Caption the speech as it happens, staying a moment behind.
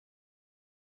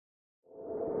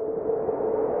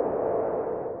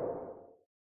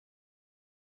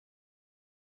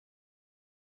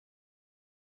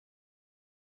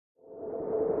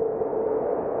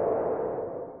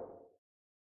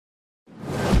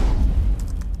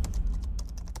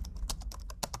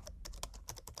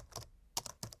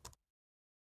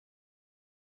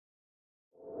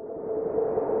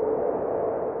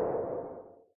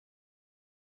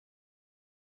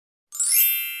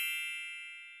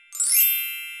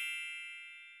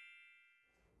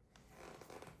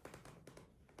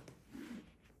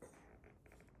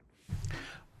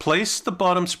Place the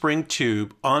bottom spring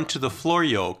tube onto the floor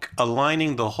yoke,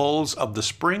 aligning the holes of the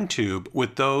spring tube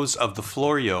with those of the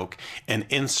floor yoke, and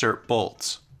insert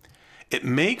bolts. It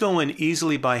may go in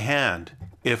easily by hand.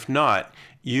 If not,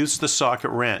 use the socket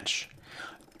wrench.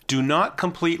 Do not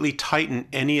completely tighten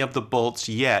any of the bolts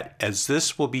yet, as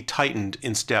this will be tightened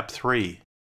in step 3.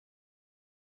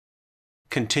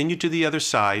 Continue to the other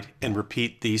side and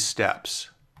repeat these steps.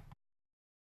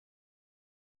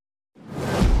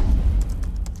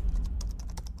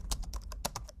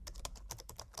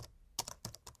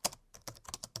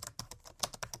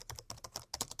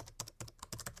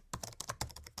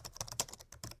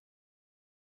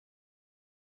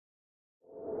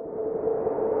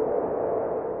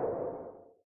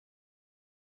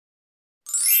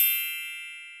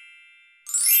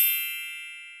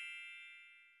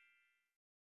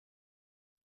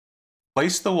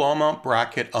 Place the wall mount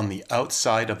bracket on the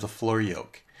outside of the floor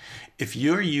yoke. If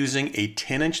you're using a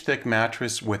 10-inch thick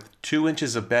mattress with 2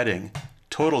 inches of bedding,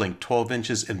 totaling 12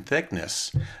 inches in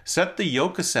thickness, set the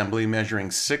yoke assembly measuring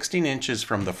 16 inches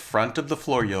from the front of the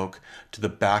floor yoke to the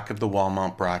back of the wall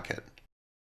mount bracket.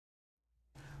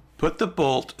 Put the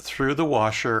bolt through the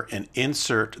washer and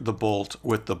insert the bolt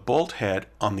with the bolt head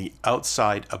on the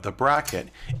outside of the bracket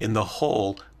in the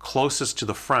hole closest to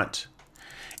the front.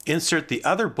 Insert the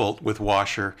other bolt with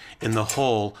washer in the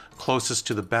hole closest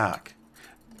to the back.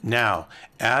 Now,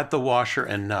 add the washer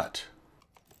and nut.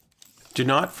 Do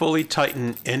not fully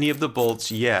tighten any of the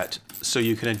bolts yet, so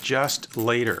you can adjust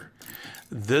later.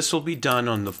 This will be done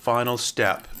on the final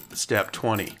step, step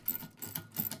 20.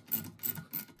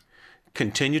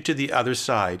 Continue to the other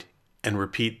side and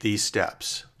repeat these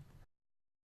steps.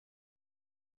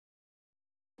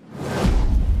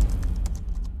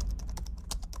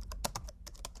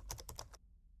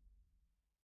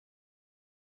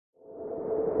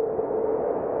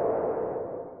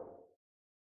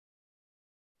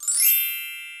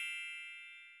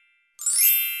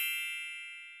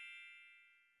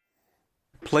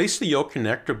 Place the yoke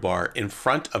connector bar in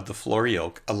front of the floor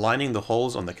yoke, aligning the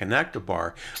holes on the connector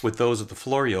bar with those of the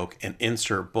floor yoke, and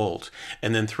insert bolt.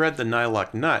 And then thread the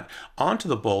nylock nut onto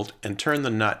the bolt and turn the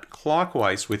nut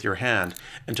clockwise with your hand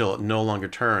until it no longer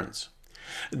turns.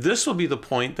 This will be the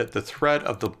point that the thread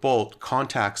of the bolt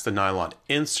contacts the nylon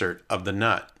insert of the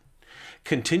nut.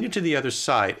 Continue to the other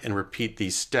side and repeat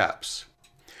these steps.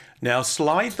 Now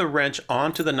slide the wrench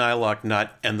onto the nylock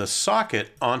nut and the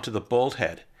socket onto the bolt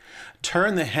head.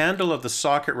 Turn the handle of the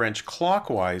socket wrench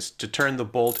clockwise to turn the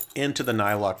bolt into the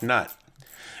nylock nut.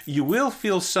 You will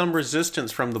feel some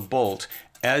resistance from the bolt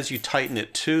as you tighten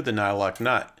it to the nylock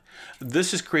nut.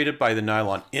 This is created by the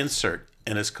nylon insert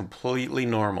and is completely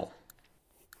normal.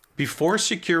 Before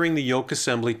securing the yoke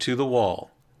assembly to the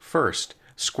wall, first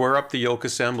square up the yoke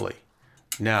assembly.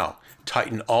 Now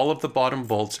tighten all of the bottom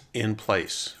bolts in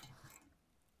place.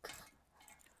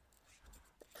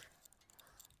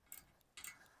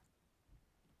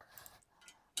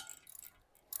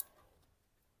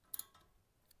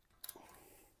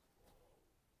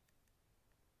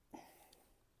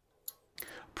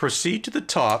 Proceed to the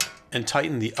top and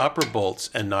tighten the upper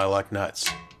bolts and nylock nuts,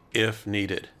 if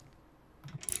needed.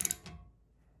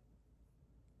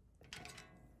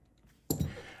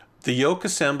 The yoke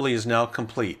assembly is now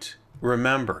complete.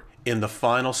 Remember, in the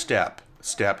final step,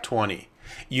 step 20,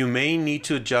 you may need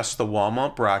to adjust the wall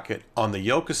mount bracket on the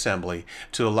yoke assembly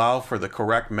to allow for the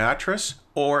correct mattress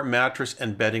or mattress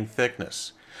and bedding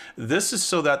thickness. This is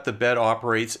so that the bed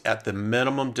operates at the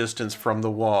minimum distance from the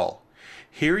wall.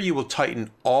 Here you will tighten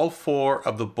all 4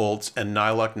 of the bolts and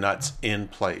nylock nuts in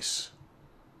place.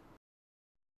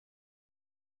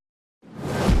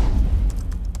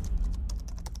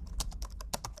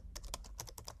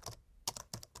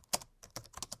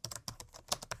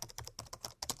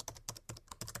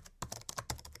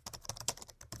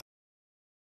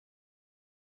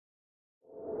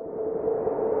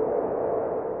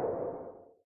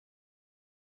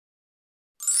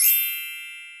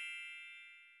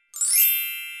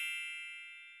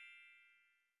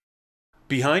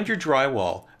 Behind your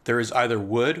drywall, there is either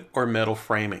wood or metal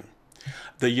framing.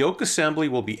 The yoke assembly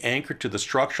will be anchored to the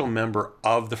structural member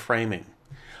of the framing.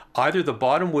 Either the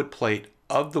bottom wood plate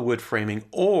of the wood framing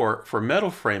or, for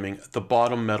metal framing, the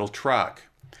bottom metal track.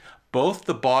 Both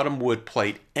the bottom wood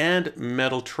plate and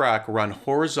metal track run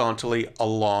horizontally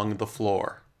along the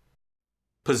floor.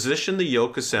 Position the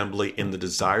yoke assembly in the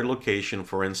desired location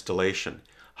for installation.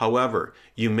 However,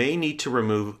 you may need to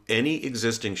remove any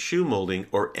existing shoe molding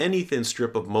or any thin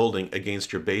strip of molding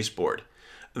against your baseboard.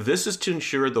 This is to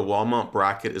ensure the wall mount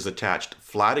bracket is attached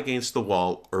flat against the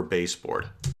wall or baseboard.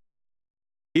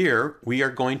 Here, we are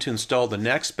going to install the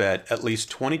next bed at least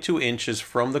 22 inches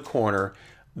from the corner.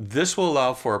 This will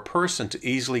allow for a person to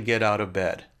easily get out of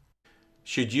bed.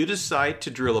 Should you decide to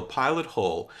drill a pilot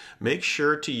hole, make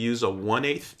sure to use a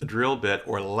 1/8 drill bit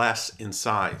or less in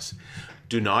size.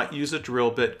 Do not use a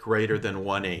drill bit greater than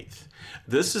 1/8.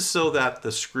 This is so that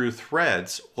the screw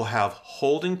threads will have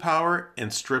holding power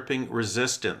and stripping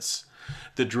resistance.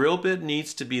 The drill bit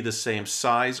needs to be the same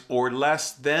size or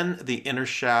less than the inner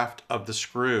shaft of the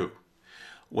screw.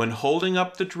 When holding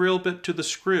up the drill bit to the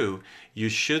screw, you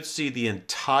should see the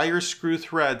entire screw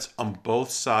threads on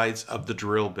both sides of the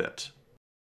drill bit.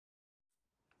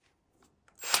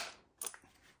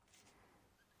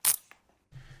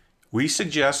 We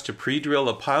suggest to pre-drill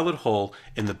a pilot hole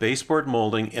in the baseboard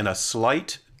molding in a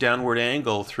slight downward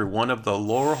angle through one of the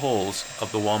lower holes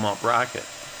of the wall mount bracket.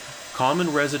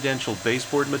 Common residential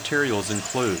baseboard materials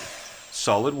include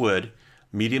solid wood,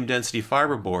 medium density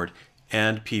fiberboard,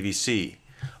 and PVC.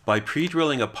 By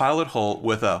pre-drilling a pilot hole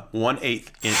with a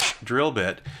 1/8 inch drill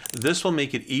bit, this will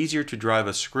make it easier to drive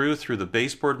a screw through the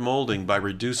baseboard molding by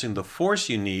reducing the force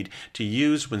you need to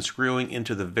use when screwing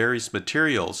into the various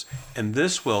materials, and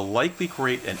this will likely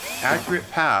create an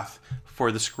accurate path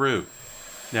for the screw.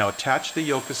 Now attach the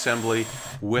yoke assembly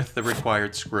with the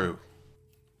required screw.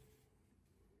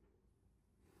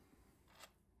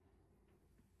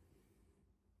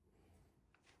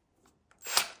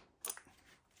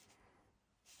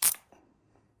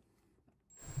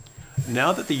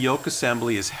 Now that the yoke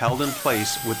assembly is held in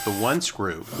place with the one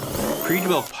screw,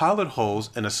 pre-drill pilot holes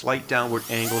in a slight downward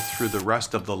angle through the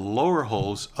rest of the lower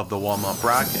holes of the wall mount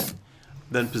bracket.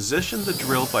 Then position the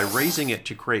drill by raising it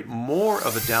to create more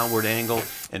of a downward angle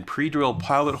and pre-drill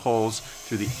pilot holes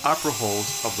through the upper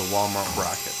holes of the wall mount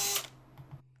bracket.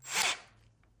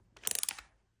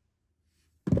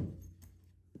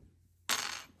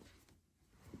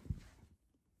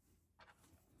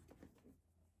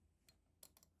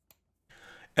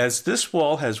 As this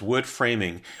wall has wood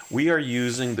framing, we are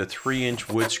using the 3-inch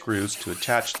wood screws to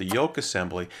attach the yoke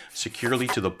assembly securely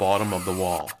to the bottom of the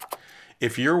wall.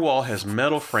 If your wall has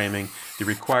metal framing, the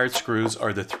required screws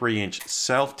are the 3-inch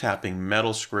self-tapping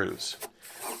metal screws.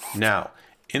 Now,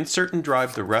 insert and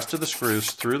drive the rest of the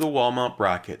screws through the wall mount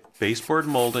bracket, baseboard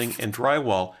molding, and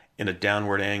drywall in a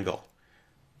downward angle.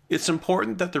 It's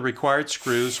important that the required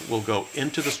screws will go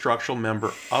into the structural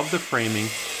member of the framing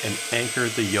and anchor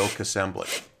the yoke assembly.